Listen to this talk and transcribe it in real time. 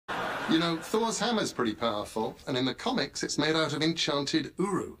You know, Thor's hammer's pretty powerful, and in the comics, it's made out of enchanted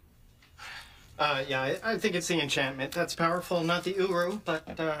uru. Yeah, I think it's the enchantment that's powerful, not the uru, but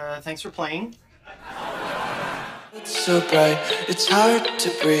thanks for playing. It's so bright, it's hard to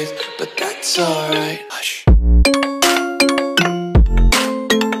breathe, but that's alright. Hush.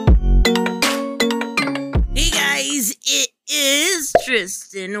 Hey guys, it is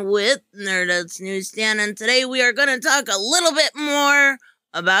Tristan with Nerdouts Newsstand, and today we are going to talk a little bit more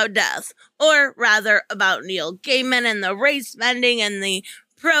about death, or rather about Neil Gaiman and the race bending and the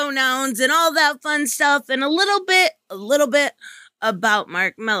pronouns and all that fun stuff, and a little bit about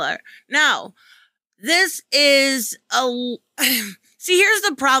Mark Millar. Now, this is see, here's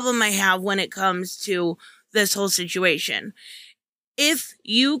the problem I have when it comes to this whole situation. If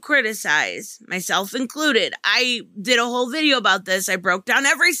you criticize, myself included, I did a whole video about this. I broke down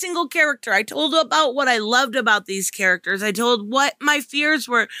every single character. I told about what I loved about these characters. I told what my fears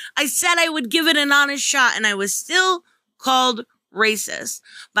were. I said I would give it an honest shot, and I was still called racist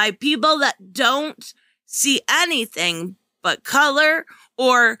by people that don't see anything but color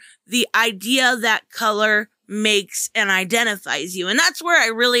or the idea that color makes and identifies you. And that's where I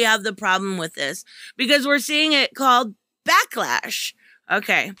really have the problem with this, because we're seeing it called backlash.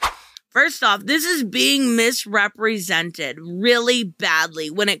 Okay, first off, this is being misrepresented really badly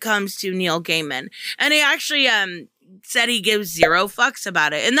when it comes to Neil Gaiman. And he actually said he gives 0 fucks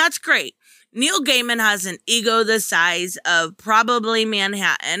about it, and that's great. Neil Gaiman has an ego the size of probably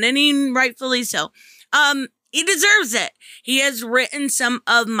Manhattan, and he rightfully so. He deserves it. He has written some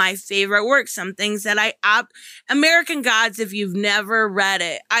of my favorite works, some things that American Gods, if you've never read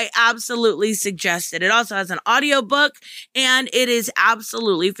it, I absolutely suggest it. It also has an audiobook, and it is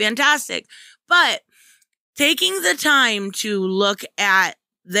absolutely fantastic. But taking the time to look at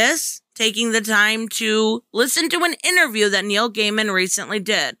this, taking the time to listen to an interview that Neil Gaiman recently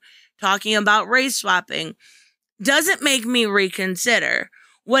did, talking about race swapping, doesn't make me reconsider.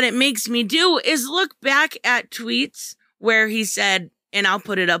 What it makes me do is look back at tweets where he said, and I'll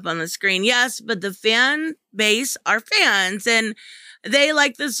put it up on the screen, yes, but the fan base are fans, and they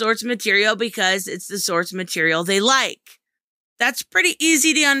like the source material because it's the source material they like. That's pretty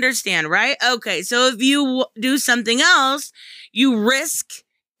easy to understand, right? Okay, so if you do something else, you risk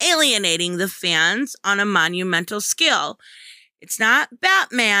alienating the fans on a monumental scale. It's not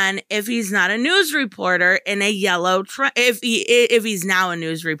Batman if he's not a news reporter in a yellow if he's now a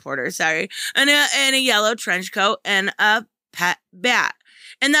news reporter, sorry, in a yellow trench coat and a pet bat.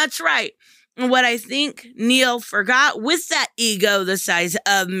 And that's right. What I think Neil forgot with that ego the size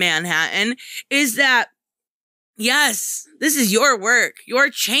of Manhattan is that, yes, this is your work. You're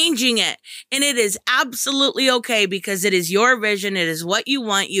changing it. And it is absolutely okay because it is your vision. It is what you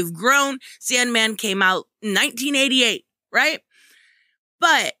want. You've grown. Sandman came out in 1988, right?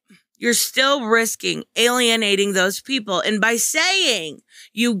 But you're still risking alienating those people. And by saying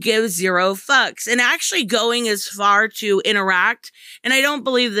you give 0 fucks and actually going as far to interact, and I don't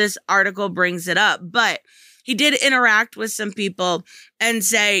believe this article brings it up, but he did interact with some people and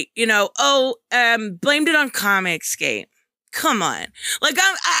say, you know, blamed it on Comicsgate. Come on. Like,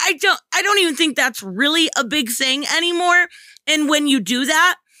 I don't even think that's really a big thing anymore. And when you do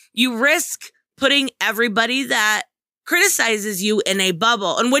that, you risk putting everybody that criticizes you in a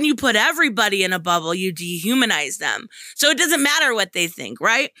bubble. And when you put everybody in a bubble, you dehumanize them. So it doesn't matter what they think,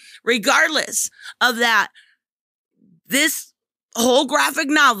 right? Regardless of that, this whole graphic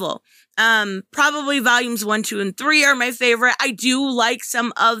novel, probably volumes 1, 2, and 3 are my favorite. I do like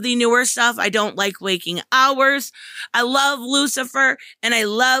some of the newer stuff. I don't like Waking Hours. I love Lucifer, and I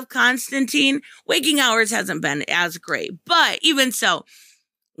love Constantine. Waking Hours hasn't been as great, but even so,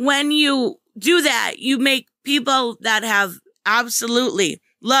 when you do that, you make people that have absolutely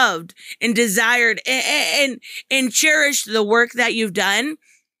loved and desired and cherished the work that you've done,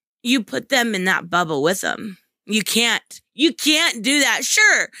 you put them in that bubble with them. You can't do that.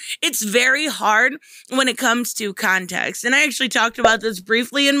 Sure, it's very hard when it comes to context. And I actually talked about this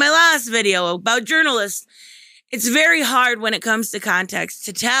briefly in my last video about journalists. It's very hard when it comes to context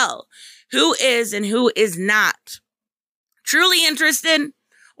to tell who is and who is not truly interested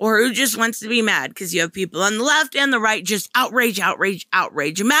or who just wants to be mad, because you have people on the left and the right just outrage,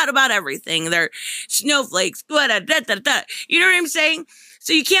 mad about everything. They're snowflakes. You know what I'm saying?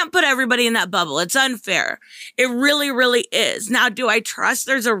 So you can't put everybody in that bubble. It's unfair. It really, really is. Now, do I trust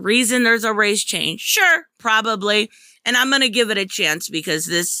there's a reason there's a race change? Sure, probably. And I'm going to give it a chance because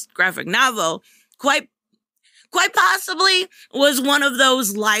this graphic novel quite possibly was one of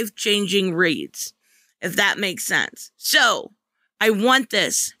those life-changing reads, if that makes sense. So, I want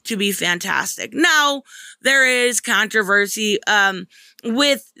this to be fantastic. Now, there is controversy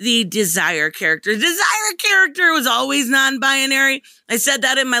with the Desire character. Desire character was always non-binary. I said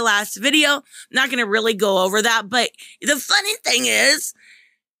that in my last video. I'm not going to really go over that. But the funny thing is,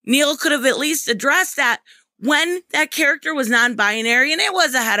 Neil could have at least addressed that when that character was non-binary, and it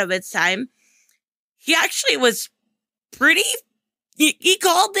was ahead of its time. He actually was pretty, he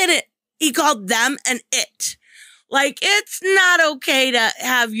called them an it. Like, it's not okay to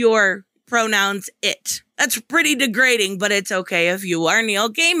have your pronouns it. That's pretty degrading, but it's okay. If you are Neil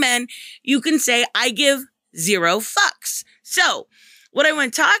Gaiman, you can say, I give 0 fucks. So, what I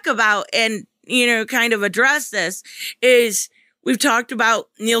want to talk about and, kind of address this is we've talked about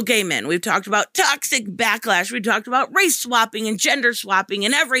Neil Gaiman. We've talked about toxic backlash. We've talked about race swapping and gender swapping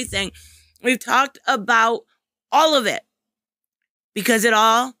and everything. We've talked about all of it because it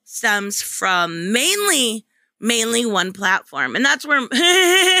all stems from mainly one platform. And that's where, and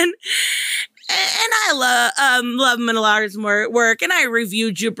I love Millar's work, and I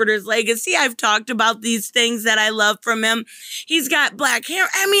reviewed Jupiter's Legacy. I've talked about these things that I love from him. He's got black hair.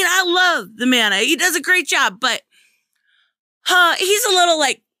 I mean, I love the man. He does a great job, but he's a little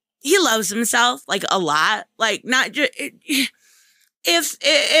he loves himself a lot. Not just if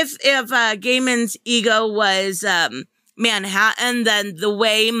Gaiman's ego was Manhattan, then the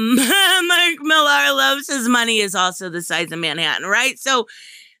way Mike Millar loves his money is also the size of Manhattan, right? So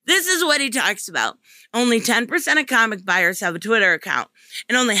this is what he talks about. Only 10% of comic buyers have a Twitter account,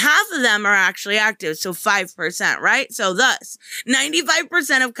 and only half of them are actually active, so 5%, right? So thus,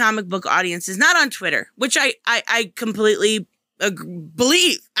 95% of comic book audience is not on Twitter, which I completely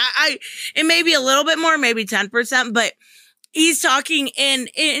believe. It may be a little bit more, maybe 10%, but he's talking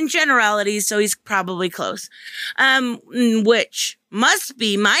in generalities, so he's probably close. Which must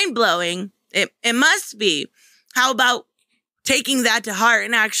be mind-blowing. It must be. How about taking that to heart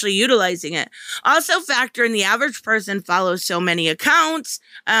and actually utilizing it? Also factor in the average person follows so many accounts,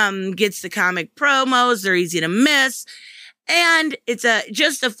 gets the comic promos, they're easy to miss, and it's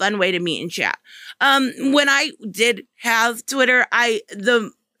just a fun way to meet and chat. When I did have Twitter,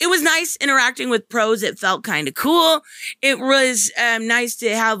 it was nice interacting with pros. It felt kind of cool. It was nice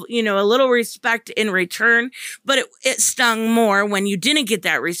to have, a little respect in return, but it stung more when you didn't get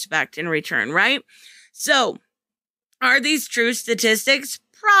that respect in return, right? So, are these true statistics?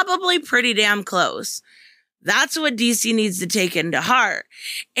 Probably pretty damn close. That's what DC needs to take into heart.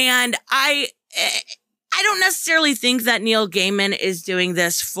 And I don't necessarily think that Neil Gaiman is doing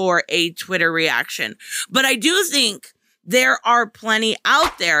this for a Twitter reaction, but I do think there are plenty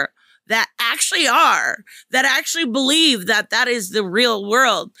out there that actually believe that is the real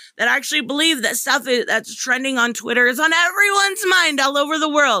world, that actually believe that stuff that's trending on Twitter is on everyone's mind all over the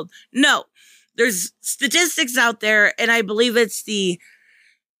world. No, there's statistics out there, and I believe it's the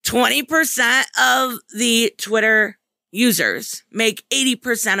 20% of the Twitter users make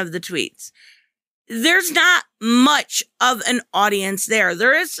 80% of the tweets. There's not much of an audience there.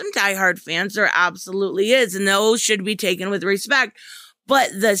 There is some diehard fans. There absolutely is. And those should be taken with respect. But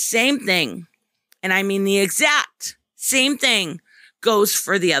the same thing, and I mean the exact same thing, goes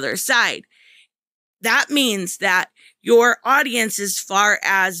for the other side. That means that your audience, as far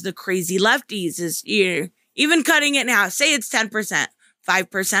as the crazy lefties, is even cutting it in half. Say it's 10%,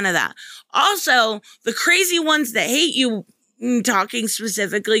 5% of that. Also, the crazy ones that hate you, talking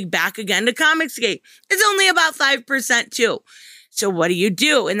specifically back again to Comicsgate, it's only about 5% too. So what do you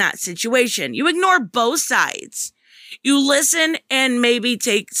do in that situation? You ignore both sides. You listen and maybe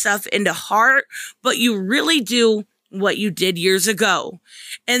take stuff into heart, but you really do what you did years ago.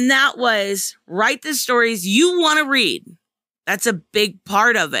 And that was write the stories you want to read. That's a big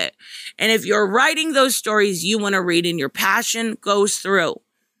part of it. And if you're writing those stories you want to read and your passion goes through,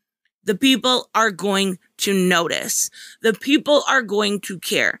 the people are going to notice. The people are going to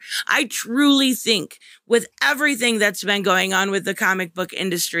care. I truly think with everything that's been going on with the comic book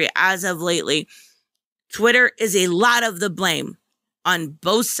industry as of lately, Twitter is a lot of the blame on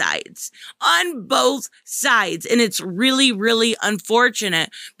both sides. On both sides. And it's really, really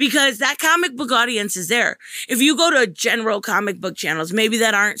unfortunate because that comic book audience is there. If you go to general comic book channels, maybe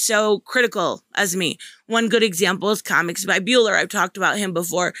that aren't so critical as me. One good example is Comics by Bueller. I've talked about him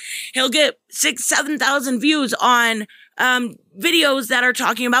before. He'll get 6,000, 7,000 views on videos that are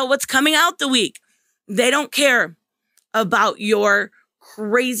talking about what's coming out the week. They don't care about your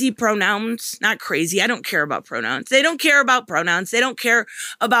crazy pronouns. Not crazy. I don't care about pronouns. They don't care about pronouns. They don't care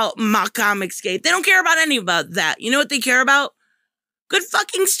about my Comicsgate. They don't care about any of that. You know what they care about? Good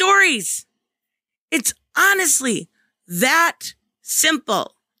fucking stories. It's honestly that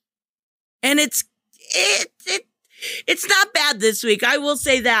simple. And it's not bad this week. I will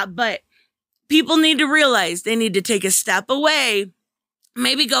say that, but people need to realize they need to take a step away.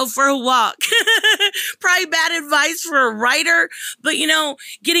 Maybe go for a walk. Probably bad advice for a writer, but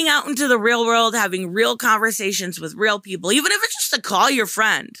getting out into the real world, having real conversations with real people, even if it's just to call your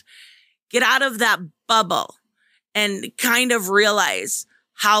friend, get out of that bubble and kind of realize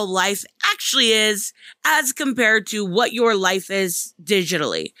how life actually is as compared to what your life is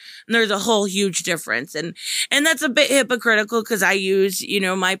digitally. And there's a whole huge difference. And that's a bit hypocritical because I use,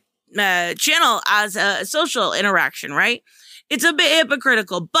 my channel as a social interaction, right? It's a bit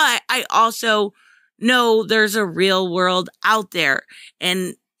hypocritical, but I also know there's a real world out there,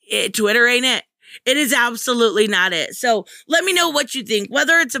 and Twitter ain't it. It is absolutely not it. So let me know what you think,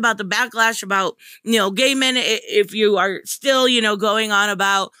 whether it's about the backlash about, gay men, if you are still, going on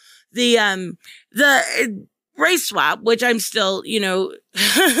about the race swap, which I'm still,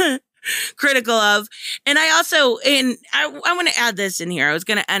 critical of. And I also, I want to add this in here. I was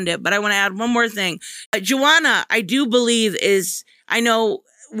going to end it, but I want to add one more thing. Joanna, I do believe I know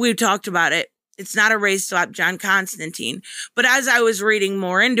we talked about it. It's not a race swap, John Constantine. But as I was reading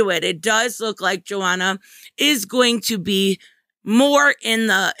more into it, it does look like Joanna is going to be more in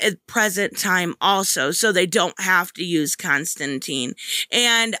the present time also, so they don't have to use Constantine.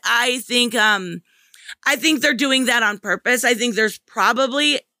 And I think they're doing that on purpose. I think there's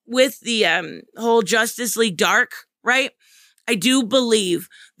probably, with the whole Justice League Dark, right? I do believe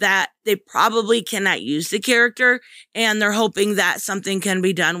that they probably cannot use the character, and they're hoping that something can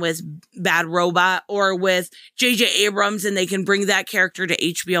be done with Bad Robot or with J.J. Abrams, and they can bring that character to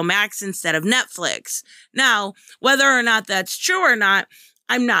HBO Max instead of Netflix. Now, whether or not that's true or not,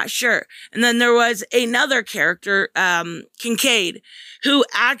 I'm not sure. And then there was another character, Kincaid, who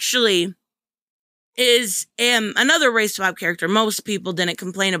actually is another race swap character most people didn't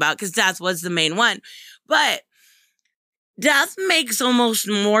complain about because Death was the main one. But Death makes almost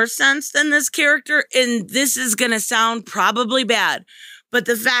more sense than this character, and this is going to sound probably bad, but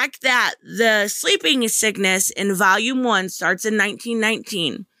the fact that the sleeping sickness in Volume 1 starts in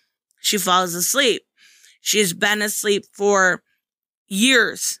 1919, she falls asleep. She has been asleep for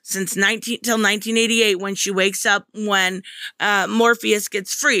years, since till 1988, when she wakes up when Morpheus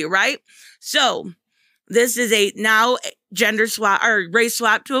gets free, right? So this is a now gender swap or race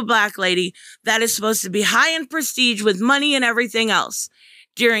swap to a black lady that is supposed to be high in prestige with money and everything else.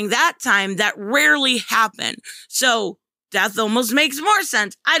 During that time, that rarely happened. So Death almost makes more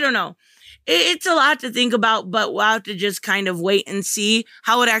sense. I don't know. It's a lot to think about, but we'll have to just kind of wait and see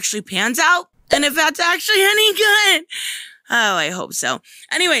how it actually pans out and if that's actually any good. Oh, I hope so.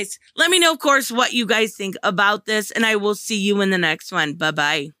 Anyways, let me know, of course, what you guys think about this, and I will see you in the next one.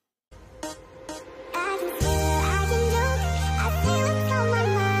 Bye-bye.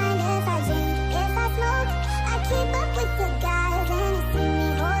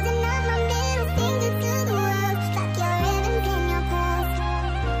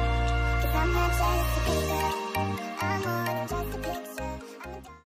 I'm not just a